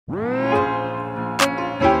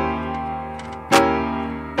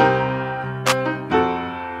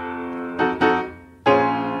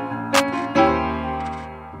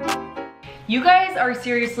You guys are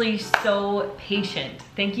seriously so patient.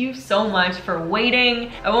 Thank you so much for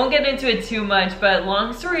waiting. I won't get into it too much, but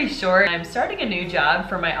long story short, I'm starting a new job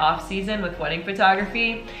for my off season with wedding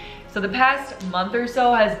photography. So the past month or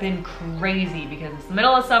so has been crazy because it's the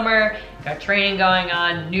middle of summer, got training going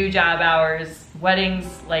on, new job hours,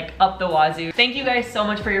 weddings like up the wazoo. Thank you guys so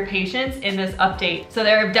much for your patience in this update. So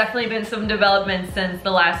there have definitely been some developments since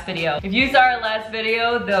the last video. If you saw our last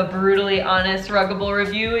video, the brutally honest ruggable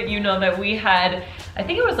review, you know that we had, I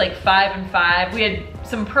think it was like 5 and 5. We had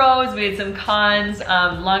some pros, we had some cons.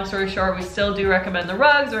 Long story short, we still do recommend the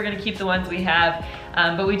rugs. We're gonna keep the ones we have.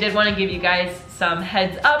 But we did want to give you guys some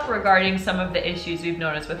heads up regarding some of the issues we've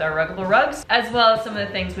noticed with our ruggable rugs, as well as some of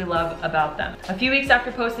the things we love about them. A few weeks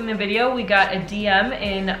after posting the video, we got a DM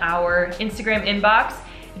in our Instagram inbox.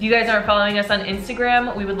 If you guys aren't following us on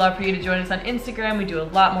Instagram, we would love for you to join us on Instagram. We do a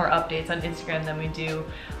lot more updates on Instagram than we do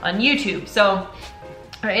on YouTube. So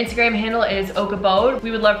our Instagram handle is Okabode. We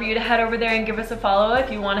would love for you to head over there and give us a follow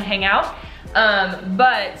if you want to hang out.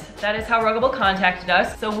 But that is how Ruggable contacted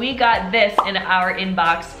us. So we got this in our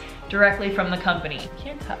inbox directly from the company.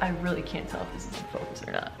 I really can't tell if this is in focus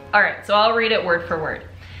or not. All right, so I'll read it word for word.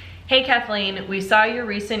 Hey Kathleen, we saw your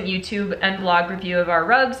recent YouTube and blog review of our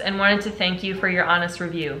rugs and wanted to thank you for your honest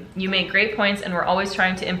review. You make great points and we're always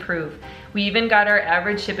trying to improve. We even got our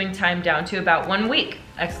average shipping time down to about 1 week,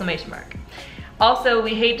 exclamation mark. Also,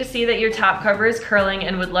 we hate to see that your top cover is curling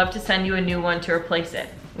and would love to send you a new one to replace it.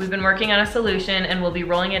 We've been working on a solution and we'll be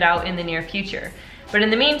rolling it out in the near future. But in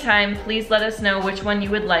the meantime, please let us know which one you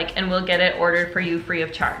would like and we'll get it ordered for you free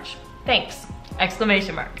of charge. Thanks,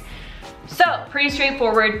 exclamation mark. So, pretty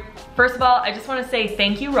straightforward. First of all, I just want to say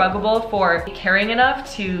thank you, Ruggable, for caring enough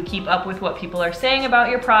to keep up with what people are saying about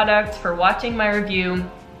your product, for watching my review,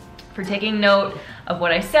 for taking note of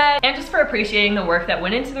what I said, and just for appreciating the work that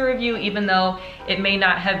went into the review, even though it may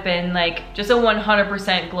not have been like just a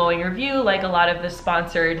 100% glowing review like a lot of the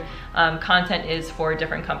sponsored content is for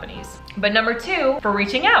different companies. But number 2, for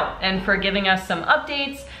reaching out and for giving us some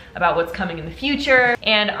updates about what's coming in the future.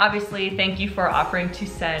 And obviously, thank you for offering to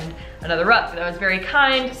send another rug. That was very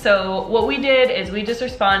kind. So what we did is we just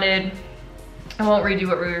responded. I won't redo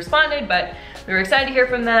what we responded, but we were excited to hear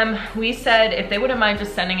from them. We said if they wouldn't mind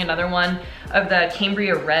just sending another one of the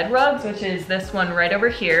Cambria red rugs, which is this one right over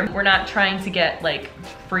here. We're not trying to get like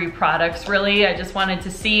free products really. I just wanted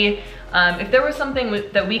to see if there was something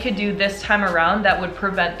that we could do this time around that would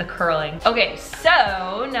prevent the curling. Okay,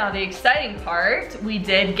 so now the exciting part, we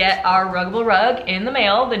did get our Ruggable rug in the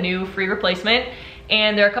mail, the new free replacement,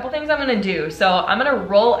 and there are a couple things I'm gonna do. So I'm gonna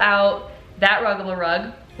roll out that Ruggable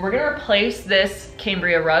rug. We're gonna replace this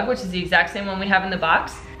Cambria rug, which is the exact same one we have in the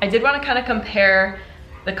box. I did wanna kind of compare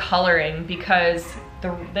the coloring because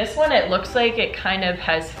this one, it looks like it kind of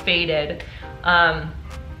has faded.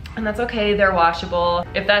 And that's okay, they're washable.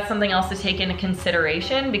 If that's something else to take into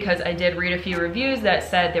consideration, because I did read a few reviews that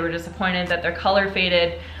said they were disappointed that their color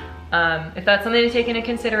faded. If that's something to take into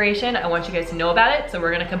consideration, I want you guys to know about it. So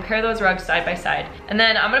we're gonna compare those rugs side by side. And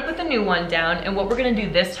then I'm gonna put the new one down, and what we're gonna do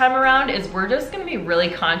this time around is we're just gonna be really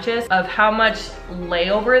conscious of how much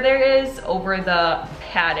layover there is over the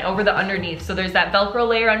pad, over the underneath. So there's that Velcro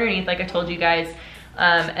layer underneath, like I told you guys,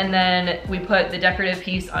 and then we put the decorative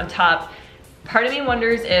piece on top. Part of me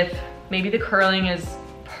wonders if maybe the curling is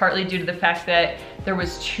partly due to the fact that there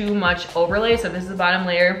was too much overlay. So this is the bottom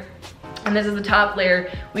layer and this is the top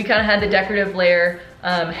layer. We kind of had the decorative layer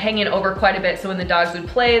hanging over quite a bit, so when the dogs would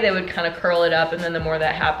play, they would kind of curl it up, and then the more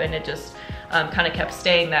that happened, it just kind of kept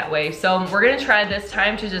staying that way. So we're gonna try this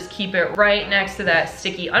time to just keep it right next to that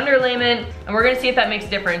sticky underlayment, and we're gonna see if that makes a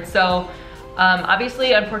difference. So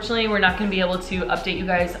obviously, unfortunately, we're not gonna be able to update you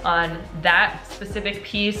guys on that specific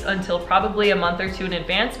piece until probably a month or 2 in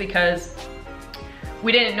advance, because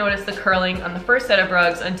we didn't notice the curling on the first set of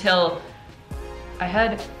rugs until I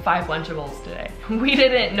had 5 Lunchables today. We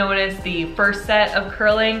didn't notice the first set of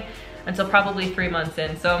curling until probably 3 months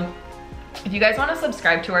in. So if you guys wanna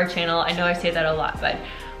subscribe to our channel, I know I say that a lot, but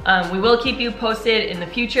we will keep you posted in the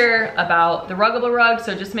future about the Ruggable rug,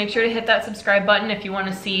 so just make sure to hit that subscribe button if you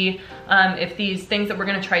wanna see if these things that we're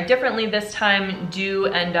gonna try differently this time do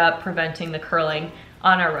end up preventing the curling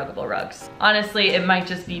on our Ruggable rugs. Honestly, it might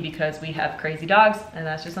just be because we have crazy dogs, and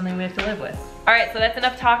that's just something we have to live with. All right, so that's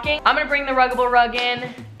enough talking. I'm gonna bring the Ruggable rug in,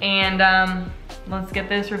 and let's get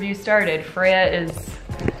this review started. Freya is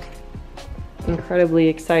incredibly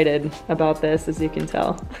excited about this, as you can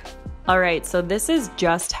tell. All right, so this is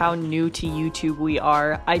just how new to YouTube we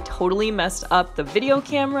are. I totally messed up the video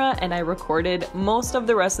camera and I recorded most of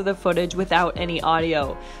the rest of the footage without any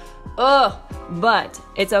audio. Ugh, but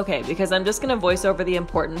it's okay because I'm just gonna voice over the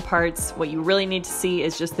important parts. What you really need to see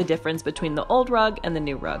is just the difference between the old rug and the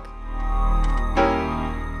new rug.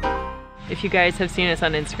 If you guys have seen us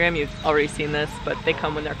on Instagram, you've already seen this, but they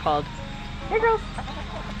come when they're called. Hey girls!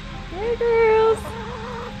 Hey girls!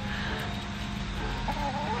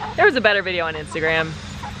 There was a better video on Instagram.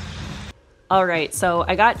 Alright, so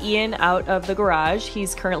I got Ian out of the garage.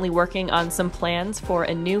 He's currently working on some plans for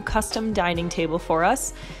a new custom dining table for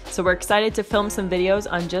us. So we're excited to film some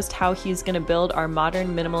videos on just how he's going to build our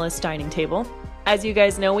modern minimalist dining table. As you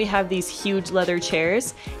guys know, we have these huge leather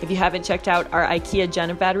chairs. If you haven't checked out our IKEA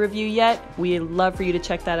Gennevad review yet, we'd love for you to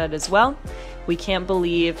check that out as well. We can't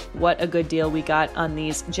believe what a good deal we got on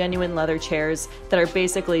these genuine leather chairs that are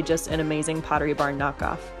basically just an amazing Pottery Barn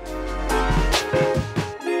knockoff.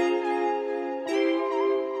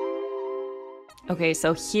 Okay,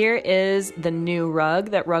 so here is the new rug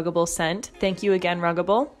that Ruggable sent. Thank you again,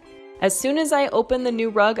 Ruggable. As soon as I opened the new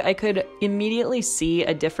rug, I could immediately see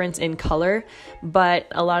a difference in color, but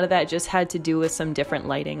a lot of that just had to do with some different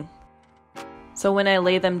lighting. So when I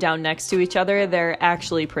lay them down next to each other, they're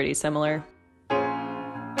actually pretty similar.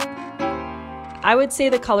 I would say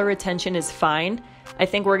the color retention is fine. I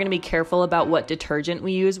think we're going to be careful about what detergent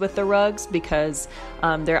we use with the rugs because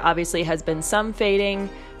there obviously has been some fading.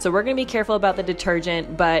 So we're going to be careful about the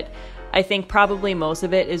detergent, but I think probably most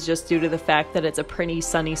of it is just due to the fact that it's a pretty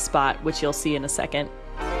sunny spot, which you'll see in a second.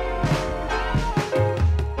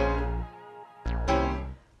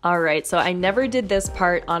 Alright, so I never did this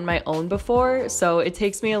part on my own before, so it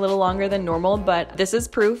takes me a little longer than normal, but this is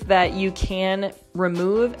proof that you can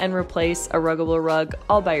remove and replace a Ruggable rug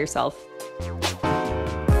all by yourself.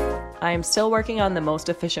 I am still working on the most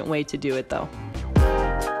efficient way to do it though.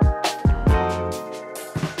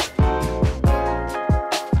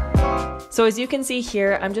 So as you can see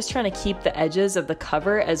here, I'm just trying to keep the edges of the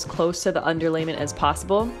cover as close to the underlayment as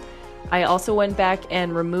possible. I also went back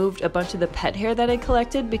and removed a bunch of the pet hair that I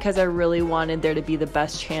collected because I really wanted there to be the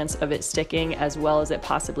best chance of it sticking as well as it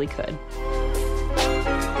possibly could.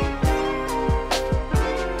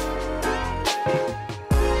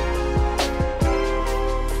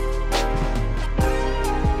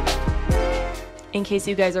 In case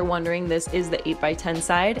you guys are wondering, this is the 8x10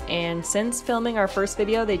 side, and since filming our first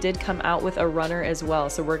video, they did come out with a runner as well,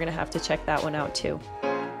 so we're gonna have to check that one out too.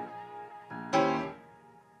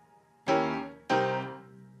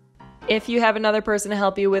 If you have another person to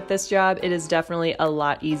help you with this job, it is definitely a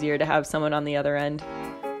lot easier to have someone on the other end.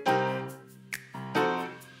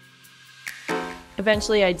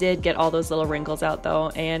 Eventually I did get all those little wrinkles out though,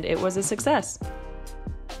 and it was a success.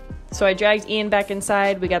 So I dragged Ian back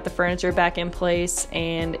inside, we got the furniture back in place,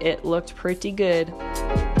 and it looked pretty good.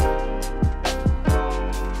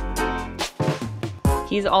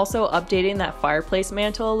 He's also updating that fireplace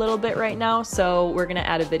mantle a little bit right now, so we're gonna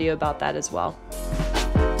add a video about that as well.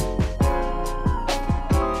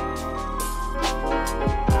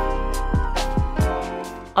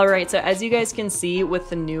 Alright, so as you guys can see with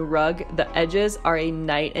the new rug, the edges are a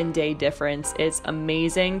night and day difference. It's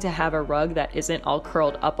amazing to have a rug that isn't all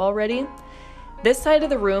curled up already. This side of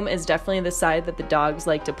the room is definitely the side that the dogs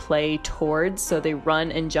like to play towards, so they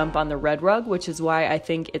run and jump on the red rug, which is why I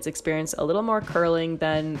think it's experienced a little more curling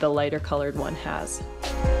than the lighter colored one has.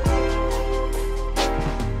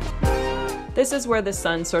 This is where the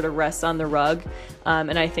sun sort of rests on the rug,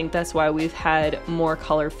 and I think that's why we've had more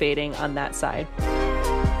color fading on that side.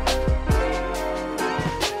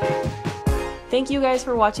 Thank you guys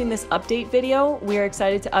for watching this update video. We are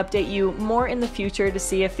excited to update you more in the future to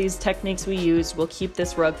see if these techniques we used will keep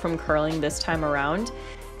this rug from curling this time around.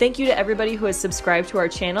 Thank you to everybody who has subscribed to our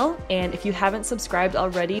channel, and if you haven't subscribed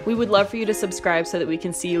already, we would love for you to subscribe so that we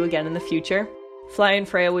can see you again in the future. Fly and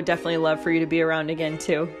Freya would definitely love for you to be around again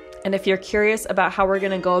too. And if you're curious about how we're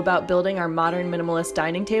going to go about building our modern minimalist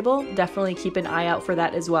dining table, definitely keep an eye out for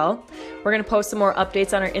that as well. We're going to post some more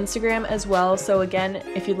updates on our Instagram as well. So again,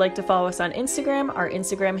 if you'd like to follow us on Instagram, our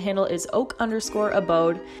Instagram handle is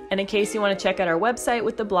oak_abode. And in case you want to check out our website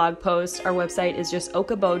with the blog post, our website is just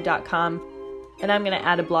oakabode.com. And I'm going to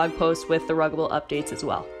add a blog post with the Ruggable updates as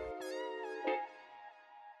well.